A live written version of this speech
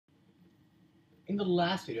In the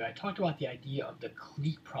last video, I talked about the idea of the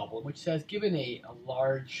clique problem, which says given a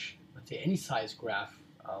large, let's say any size graph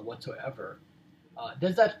whatsoever,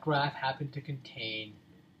 does that graph happen to contain,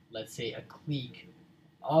 let's say, a clique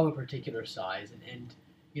of a particular size? And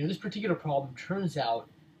this particular problem turns out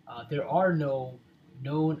there are no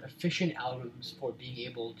known efficient algorithms for being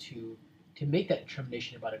able to make that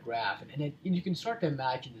determination about a graph. And you can start to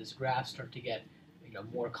imagine this graph start to get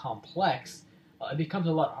more complex. It becomes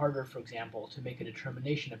a lot harder, for example, to make a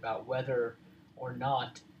determination about whether or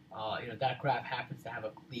not that graph happens to have a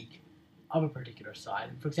clique of a particular size.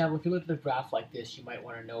 And for example, if you look at a graph like this, you might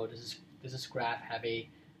want to know, does this graph have a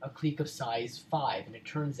clique of size 5? And it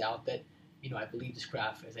turns out that, I believe this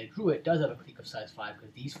graph, as I drew it, does have a clique of size 5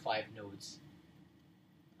 because these 5 nodes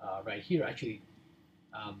right here actually,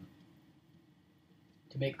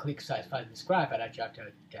 to make clique size 5 in this graph, I'd actually have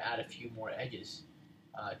to add a few more edges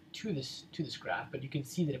to this graph. But you can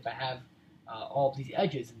see that if I have all of these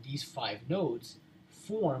edges, and these 5 nodes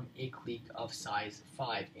form a clique of size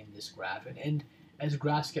 5 in this graph. And as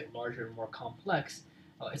graphs get larger and more complex,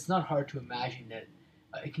 it's not hard to imagine that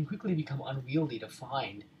it can quickly become unwieldy to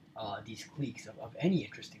find these cliques of any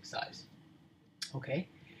interesting size. Okay.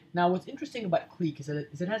 Now, what's interesting about clique is that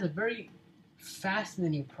it has a very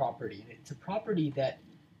fascinating property, and it's a property that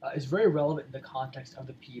is very relevant in the context of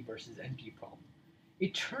the P versus NP problem.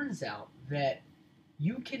 It turns out that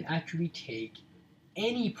you can actually take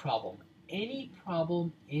any problem in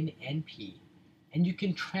NP, and you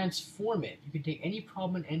can transform it. You can take any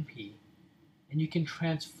problem in NP, and you can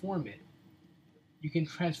transform it. You can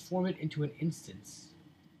transform it into an instance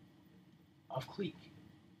of clique.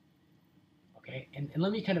 Okay, and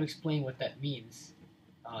let me kind of explain what that means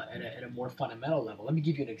at a more fundamental level. Let me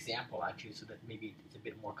give you an example, actually, so that maybe it's a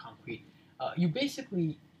bit more concrete. You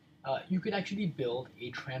could actually build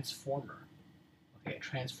a transformer. Okay, a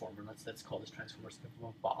transformer. Let's call this transformer something from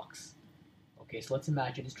a box. Okay, so let's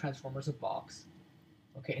imagine this transformer is a box.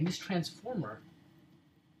 Okay, and this transformer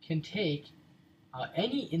can take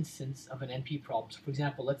any instance of an NP problem. So, for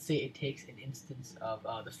example, let's say it takes an instance of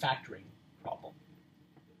the factoring problem.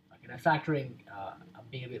 Okay, now factoring, I'm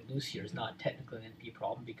being a bit loose here, is not technically an NP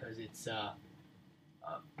problem because it's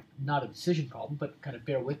not a decision problem, but kind of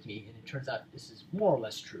bear with me, and it turns out this is more or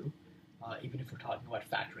less true, even if we're talking about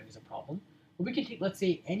factoring as a problem. But we can take, let's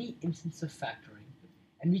say, any instance of factoring,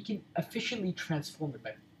 and we can efficiently transform it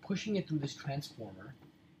by pushing it through this transformer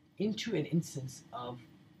into an instance of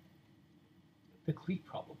the clique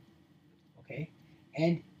problem. Okay?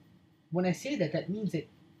 And when I say that, that means that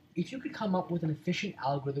if you could come up with an efficient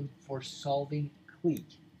algorithm for solving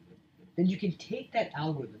clique, then you can take that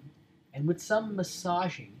algorithm, and with some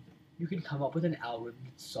massaging, you can come up with an algorithm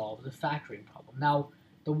that solves the factoring problem. Now,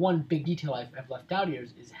 the one big detail I've left out here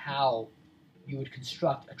is how you would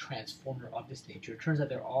construct a transformer of this nature. It turns out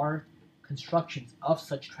there are constructions of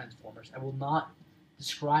such transformers. I will not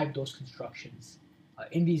describe those constructions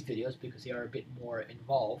in these videos because they are a bit more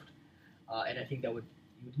involved, and I think that you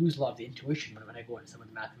would lose a lot of the intuition when I go into some of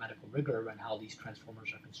the mathematical rigor around how these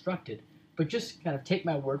transformers are constructed. But just kind of take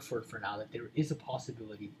my word for it for now that there is a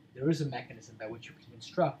possibility, there is a mechanism by which you can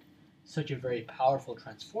construct such a very powerful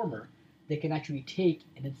transformer that can actually take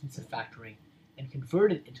an instance of factoring and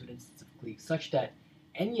convert it into an instance of clique such that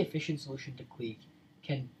any efficient solution to clique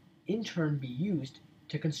can in turn be used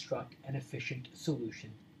to construct an efficient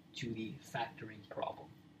solution to the factoring problem.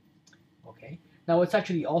 Okay. Now, what's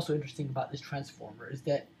actually also interesting about this transformer is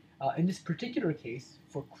that in this particular case,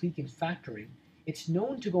 for clique and factoring, it's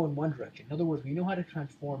known to go in one direction. In other words, we know how to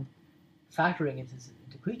transform factoring instances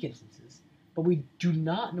into clique instances, but we do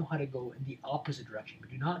not know how to go in the opposite direction. We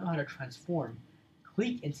do not know how to transform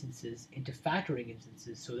clique instances into factoring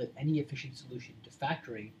instances so that any efficient solution to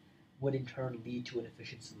factoring would in turn lead to an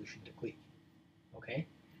efficient solution to clique. Okay?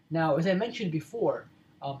 Now, as I mentioned before,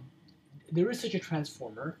 there is such a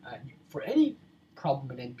transformer. For any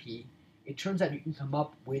problem in NP, it turns out you can come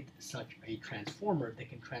up with such a transformer that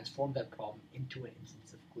can transform that problem into an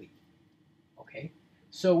instance of clique. Okay?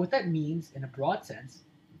 So what that means in a broad sense,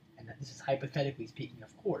 and this is hypothetically speaking,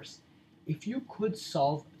 of course, if you could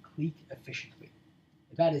solve clique efficiently,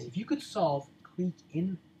 that is, if you could solve clique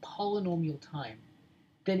in polynomial time,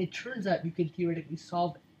 then it turns out you can theoretically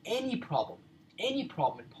solve any problem in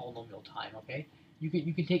polynomial time. Okay? You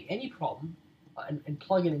can take any problem and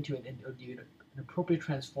plug it into an appropriate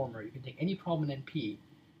transformer. You can take any problem in NP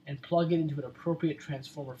and plug it into an appropriate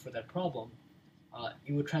transformer for that problem.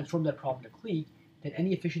 It would transform that problem to clique. Then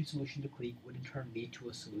any efficient solution to clique would in turn lead to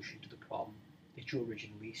a solution to the problem that you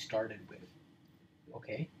originally started with.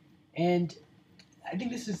 Okay, and I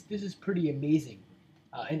think this is pretty amazing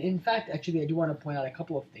And in fact, actually, I do want to point out a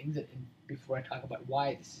couple of things before I talk about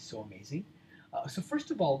why this is so amazing. So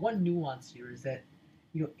first of all, one nuance here is that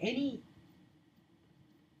any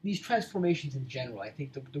these transformations in general, I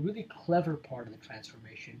think the really clever part of the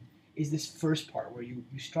transformation is this first part where you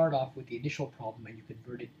start off with the initial problem and you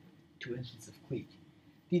convert it to an instance of clique.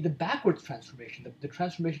 The backwards transformation, the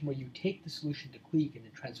transformation where you take the solution to clique and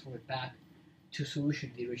then transform it back to a solution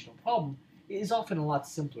to the original problem, is often a lot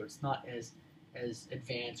simpler. It's not as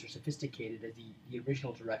advanced or sophisticated as the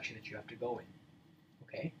original direction that you have to go in.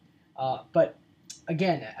 Okay, but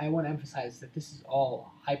again, I want to emphasize that this is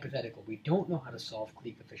all hypothetical. We don't know how to solve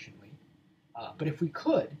clique efficiently, but if we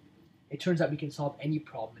could, it turns out we can solve any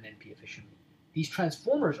problem in NP efficiently. These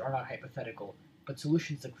transformers are not hypothetical, but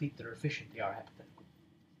solutions to clique that are efficient, they are hypothetical.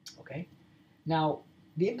 Okay, now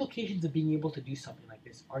the implications of being able to do something like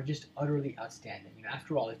this are just utterly outstanding.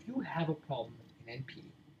 After all, if you have a problem in NP,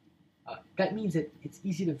 that means that it's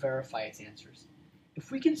easy to verify its answers.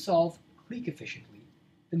 If we can solve clique efficiently,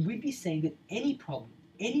 then we'd be saying that any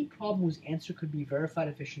problem whose answer could be verified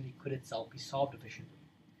efficiently could itself be solved efficiently.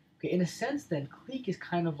 Okay, in a sense, then clique is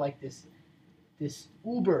kind of like this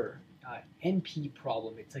uber NP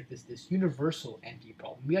problem. It's like this universal NP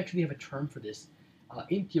problem. We actually have a term for this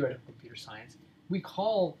in theoretical computer science. We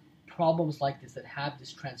call problems like this that have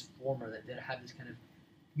this transformer, that have this kind of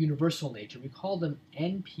universal nature, we call them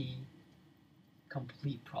NP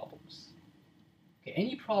complete problems. Okay,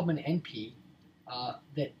 any problem in NP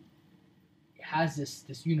that has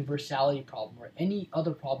this universality problem, or any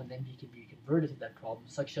other problem in NP can be converted to that problem,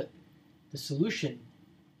 such that the solution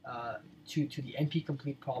to the NP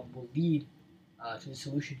complete problem will lead to the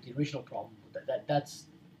solution to the original problem.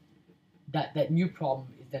 That new problem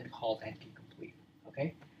is then called NP complete.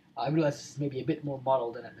 Okay, I realize this is maybe a bit more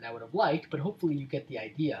muddled than I would have liked, but hopefully you get the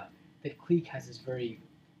idea that clique has this very,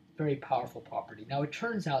 very powerful property. Now it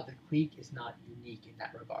turns out that clique is not unique in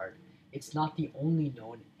that regard. It's not the only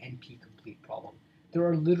known NP complete problem. There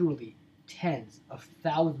are literally tens of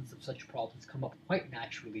thousands of such problems come up quite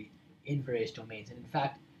naturally in various domains. And in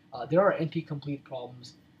fact, there are NP complete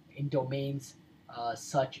problems in domains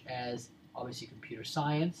such as obviously computer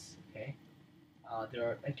science. Okay, there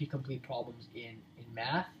are NP complete problems in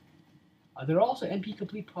math. There are also NP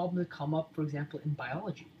complete problems that come up, for example, in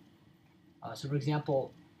biology. So, for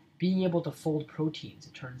example, being able to fold proteins,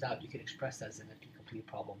 it turns out you can express that as an NP complete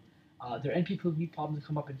problem. There are NP complete problems that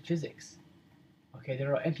come up in physics. Okay,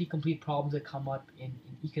 there are NP complete problems that come up in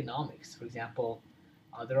economics. For example,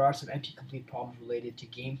 there are some NP complete problems related to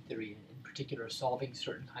game theory, in particular solving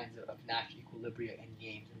certain kinds of Nash equilibria in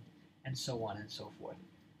games, and so on and so forth.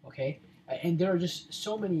 Okay, and there are just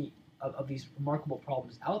so many of these remarkable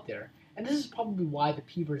problems out there, and this is probably why the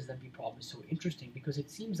P versus NP problem is so interesting, because it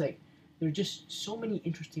seems like there are just so many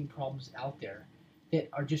interesting problems out there that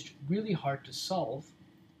are just really hard to solve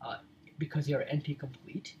because they are NP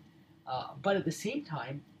complete, but at the same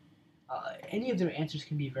time, any of their answers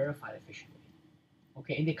can be verified efficiently.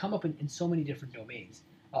 Okay, and they come up in so many different domains.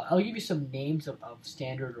 I'll give you some names of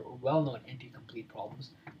standard or well-known NP complete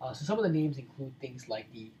problems. So some of the names include things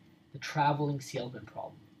like the traveling salesman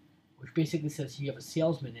problem, which basically says you have a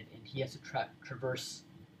salesman and he has to traverse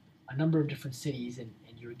a number of different cities, and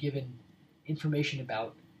you're given information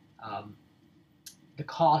about the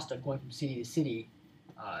cost of going from city to city,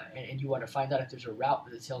 and you want to find out if there's a route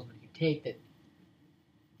that the salesman can take that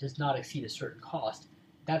does not exceed a certain cost.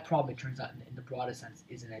 That problem, it turns out, in the broadest sense,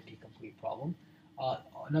 is an NP complete problem.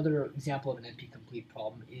 Another example of an NP complete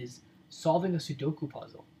problem is solving a Sudoku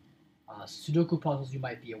puzzle. Sudoku puzzles you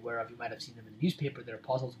might be aware of, you might have seen them in the newspaper. They're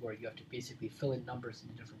puzzles where you have to basically fill in numbers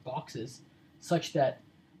into different boxes such that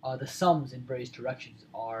the sums in various directions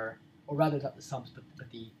are, or rather not the sums, but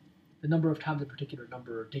the number of times a particular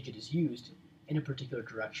number or digit is used in a particular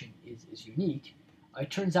direction is unique. It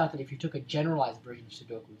turns out that if you took a generalized version of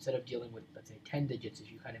Sudoku, instead of dealing with, let's say, 10 digits, if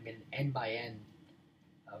you kind of made an n by n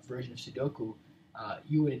version of Sudoku,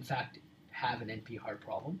 you would in fact have an NP hard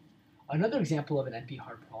problem. Another example of an NP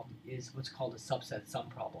hard problem is what's called a subset sum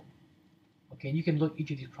problem. Okay, and you can look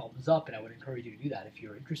each of these problems up, and I would encourage you to do that if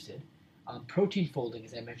you're interested. Protein folding,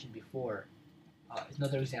 as I mentioned before, is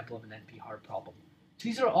another example of an NP hard problem. So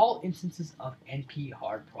these are all instances of NP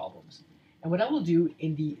hard problems. And what I will do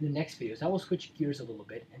in the next video is I will switch gears a little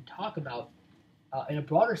bit and talk about, in a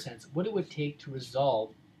broader sense, what it would take to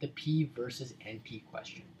resolve the P versus NP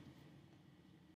question.